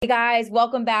Hey guys,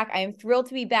 welcome back. I am thrilled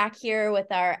to be back here with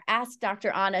our Ask Dr.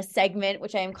 Anna segment,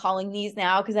 which I am calling these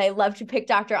now because I love to pick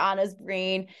Dr. Anna's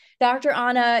brain. Dr.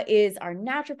 Anna is our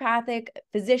naturopathic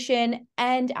physician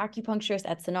and acupuncturist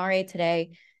at Sanare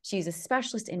today. She's a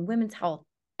specialist in women's health,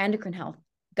 endocrine health,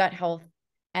 gut health,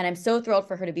 and I'm so thrilled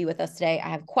for her to be with us today. I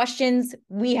have questions.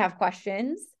 We have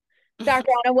questions.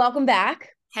 Dr. Anna, welcome back.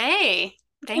 Hey,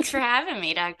 thanks for having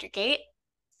me, Dr. Kate.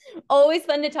 Always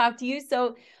fun to talk to you.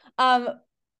 So,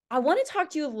 I want to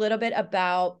talk to you a little bit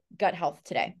about gut health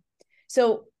today.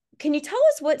 So can you tell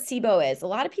us what SIBO is? A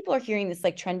lot of people are hearing this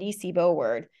like trendy SIBO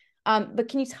word, but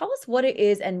can you tell us what it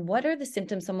is and what are the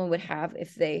symptoms someone would have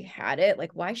if they had it?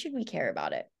 Like, why should we care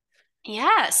about it?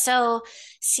 Yeah, so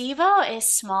SIBO is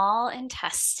small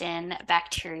intestine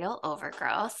bacterial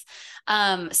overgrowth.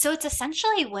 So it's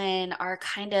essentially when our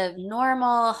kind of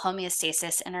normal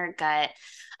homeostasis in our gut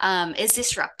is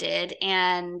disrupted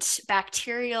and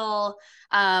bacterial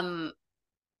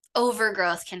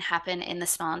overgrowth can happen in the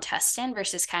small intestine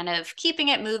versus kind of keeping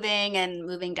it moving and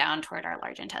moving down toward our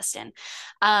large intestine.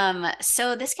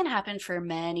 So this can happen for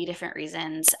many different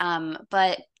reasons,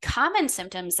 but common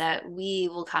symptoms that we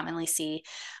will commonly see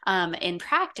in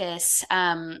practice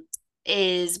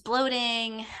is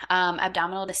bloating,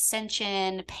 abdominal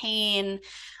distension, pain,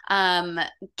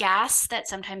 gas that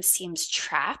sometimes seems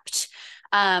trapped.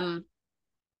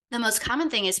 The most common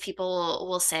thing is people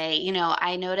will say,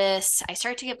 I notice I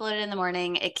start to get bloated in the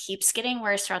morning. It keeps getting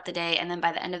worse throughout the day. And then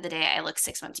by the end of the day, I look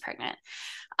 6 months pregnant.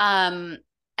 Um,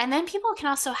 and then people can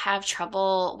also have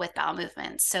trouble with bowel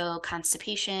movements. So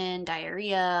constipation,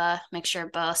 diarrhea, mixture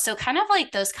of both. So kind of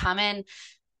like those common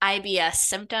IBS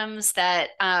symptoms that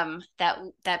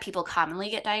people commonly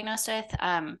get diagnosed with.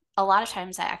 A lot of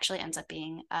times that actually ends up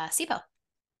being SIBO.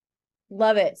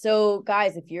 Love it. So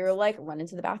guys, if you're like running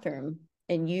to the bathroom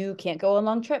and you can't go on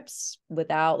long trips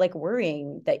without like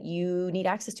worrying that you need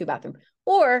access to a bathroom,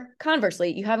 or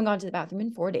conversely, you haven't gone to the bathroom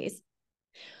in 4 days,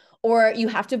 or you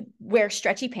have to wear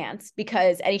stretchy pants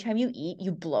because anytime you eat,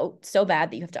 you bloat so bad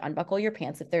that you have to unbuckle your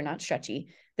pants if they're not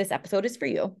stretchy. This episode is for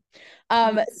you.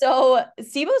 So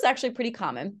SIBO is actually pretty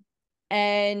common.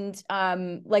 And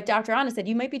like Dr. Anna said,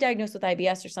 you might be diagnosed with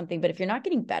IBS or something, but if you're not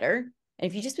getting better, and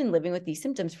if you've just been living with these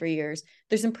symptoms for years,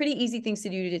 there's some pretty easy things to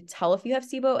do to tell if you have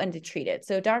SIBO and to treat it.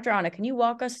 So Dr. Anna, can you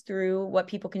walk us through what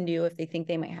people can do if they think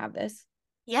they might have this?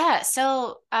 Yeah.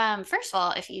 So, first of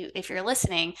all, if you're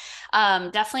listening,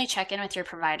 definitely check in with your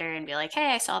provider and be like,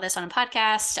 "Hey, I saw this on a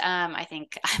podcast. I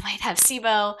think I might have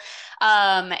SIBO."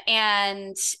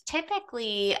 And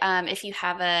typically, if you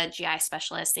have a GI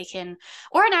specialist, they can,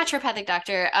 or a naturopathic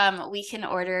doctor, we can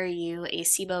order you a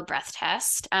SIBO breath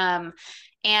test.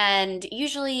 And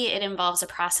usually, it involves a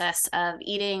process of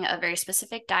eating a very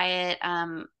specific diet.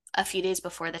 A few days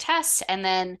before the test, and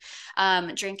then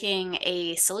drinking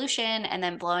a solution and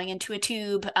then blowing into a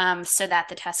tube so that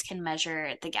the test can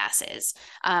measure the gases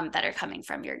that are coming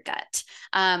from your gut.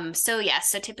 So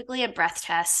typically a breath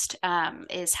test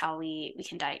is how we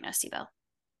can diagnose SIBO.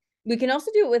 We can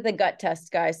also do it with a gut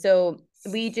test, guys. So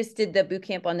we just did the boot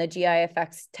camp on the GI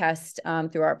effects test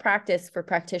through our practice for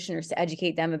practitioners to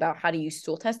educate them about how to use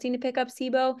stool testing to pick up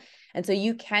SIBO. And so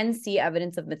you can see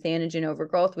evidence of methanogen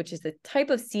overgrowth, which is the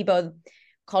type of SIBO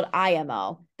called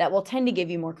IMO that will tend to give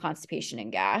you more constipation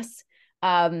and gas.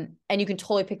 And you can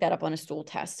totally pick that up on a stool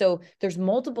test. So there's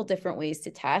multiple different ways to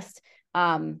test.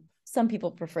 Some people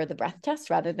prefer the breath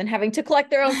test rather than having to collect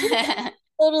their own.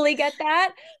 Totally get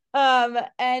that.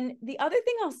 And the other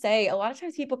thing I'll say, a lot of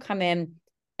times people come in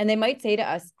and they might say to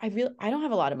us, I don't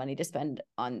have a lot of money to spend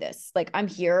on this. Like I'm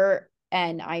here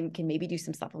and I can maybe do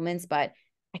some supplements, but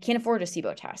I can't afford a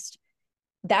SIBO test.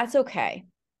 That's okay.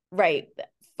 Right.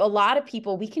 A lot of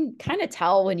people, we can kind of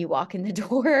tell when you walk in the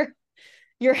door,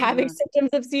 you're having Mhm. symptoms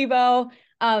of SIBO.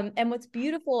 And what's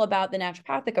beautiful about the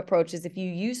naturopathic approach is if you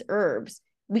use herbs,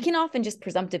 we can often just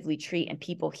presumptively treat and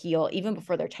people heal even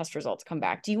before their test results come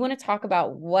back. Do you want to talk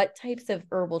about what types of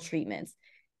herbal treatments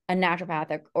a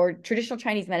naturopathic or traditional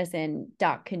Chinese medicine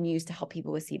doc can use to help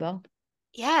people with SIBO?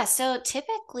 Yeah, so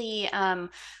typically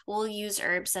we'll use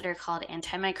herbs that are called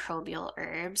antimicrobial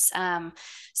herbs.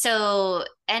 So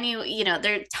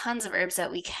there are tons of herbs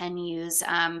that we can use,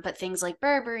 but things like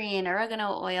berberine,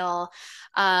 oregano oil,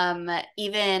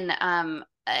 even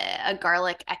a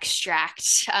garlic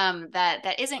extract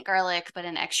that isn't garlic, but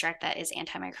an extract that is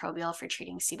antimicrobial for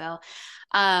treating SIBO.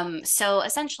 So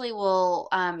essentially, we'll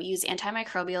use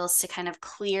antimicrobials to kind of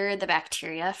clear the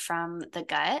bacteria from the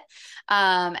gut.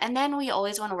 And then we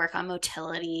always want to work on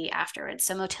motility afterwards.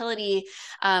 So motility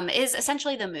is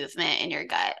essentially the movement in your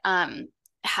gut.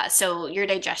 So your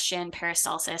digestion,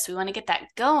 peristalsis, we want to get that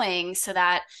going so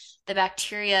that the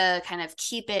bacteria kind of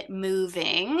keep it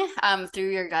moving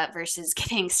through your gut versus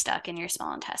getting stuck in your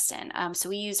small intestine. So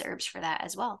we use herbs for that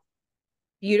as well.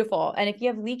 Beautiful. And if you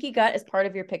have leaky gut as part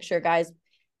of your picture, guys,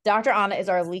 Dr. Anna is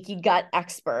our leaky gut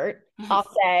expert, I'll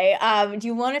say. Do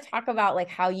you want to talk about like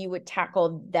how you would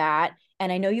tackle that?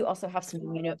 And I know you also have some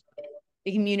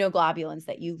immunoglobulins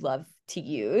that you love to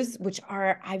use, which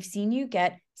are, I've seen you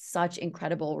get such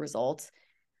incredible results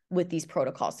with these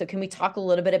protocols. So can we talk a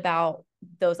little bit about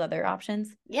those other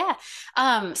options? Yeah.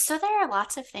 So there are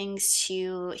lots of things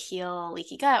to heal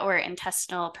leaky gut or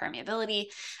intestinal permeability.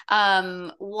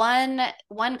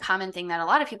 One common thing that a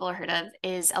lot of people have heard of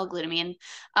is L-glutamine.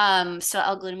 So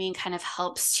L-glutamine kind of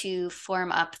helps to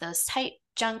form up those tight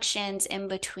junctions in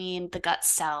between the gut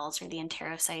cells or the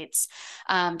enterocytes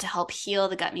to help heal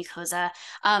the gut mucosa.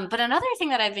 But another thing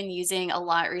that I've been using a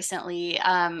lot recently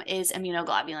is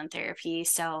immunoglobulin therapy.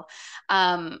 So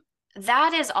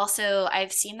that is also,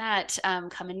 I've seen that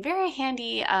come in very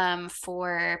handy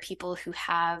for people who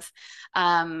have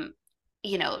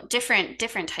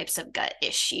different types of gut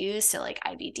issues. So like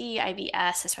IBD,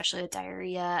 IBS, especially with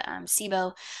diarrhea,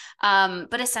 SIBO.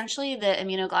 But essentially the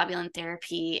immunoglobulin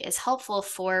therapy is helpful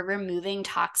for removing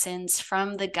toxins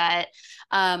from the gut,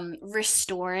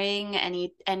 restoring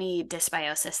any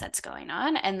dysbiosis that's going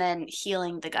on, and then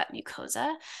healing the gut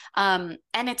mucosa. And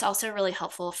it's also really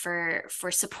helpful for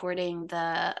supporting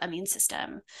the immune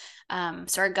system.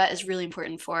 So our gut is really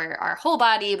important for our whole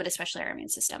body, but especially our immune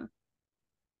system.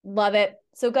 Love it.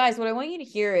 So guys, what I want you to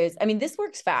hear is, I mean, this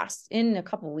works fast in a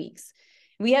couple of weeks.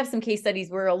 We have some case studies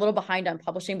we're a little behind on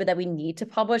publishing, but that we need to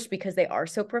publish because they are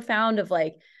so profound, of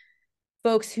like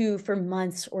folks who for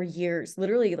months or years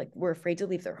literally like were afraid to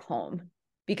leave their home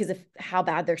because of how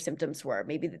bad their symptoms were.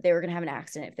 Maybe that they were going to have an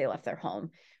accident if they left their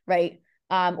home, right?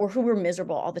 Or who were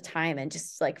miserable all the time and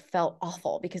just like felt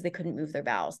awful because they couldn't move their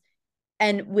bowels.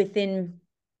 And within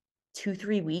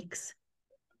 2-3 weeks,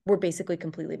 we're basically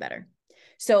completely better.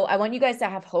 So I want you guys to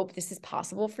have hope. This is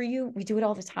possible for you. We do it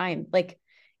all the time. Like,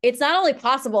 it's not only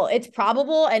possible, it's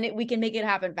probable, and we can make it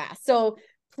happen fast. So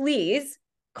please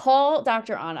call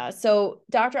Dr. Anna. So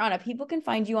Dr. Anna, people can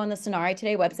find you on the Sanare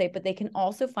Today website, but they can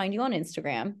also find you on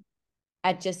Instagram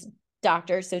at just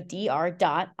Dr. So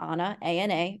Dr.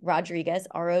 Anna Rodriguez,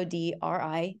 Rodriguez,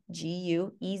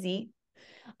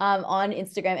 on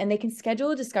Instagram, and they can schedule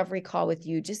a discovery call with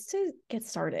you just to get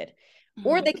started.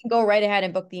 Or they can go right ahead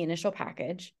and book the initial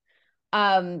package.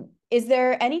 Is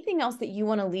there anything else that you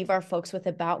want to leave our folks with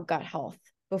about gut health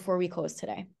before we close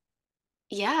today?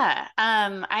 Yeah,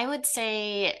 I would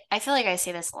say, I feel like I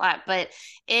say this a lot, but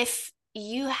if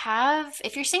you're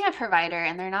seeing a provider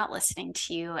and they're not listening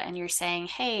to you and you're saying,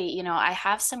 hey, I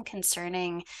have some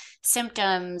concerning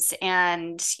symptoms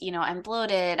and, I'm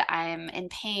bloated, I'm in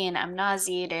pain, I'm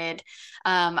nauseated,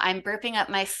 I'm burping up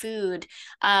my food,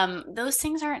 those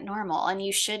things aren't normal. And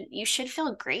you should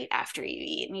feel great after you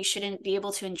eat, and you shouldn't be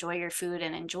able to enjoy your food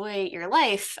and enjoy your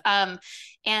life.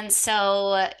 And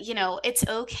so, it's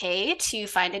okay to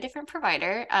find a different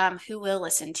provider who will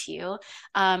listen to you.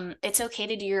 It's okay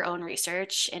to do your own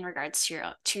research in regards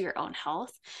to your own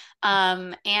health.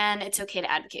 And it's okay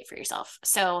to advocate for yourself.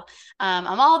 So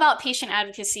I'm all about patient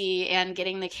advocacy and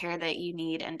getting the care that you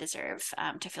need and deserve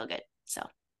to feel good. So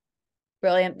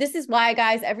Brilliant. This is why,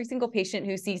 guys, every single patient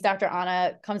who sees Dr.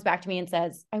 Anna comes back to me and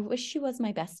says, I wish she was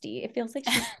my bestie. It feels like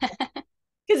she's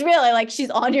because really, like, she's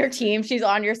on your team, she's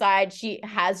on your side, she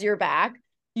has your back.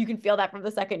 You can feel that from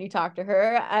the second you talk to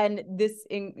her, and this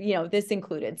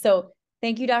included. So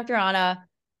thank you, Dr. Anna,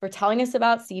 for telling us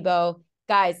about SIBO.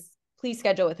 Guys, please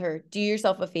schedule with her. Do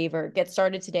yourself a favor. Get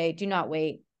started today. Do not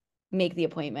wait. Make the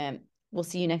appointment. We'll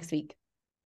see you next week.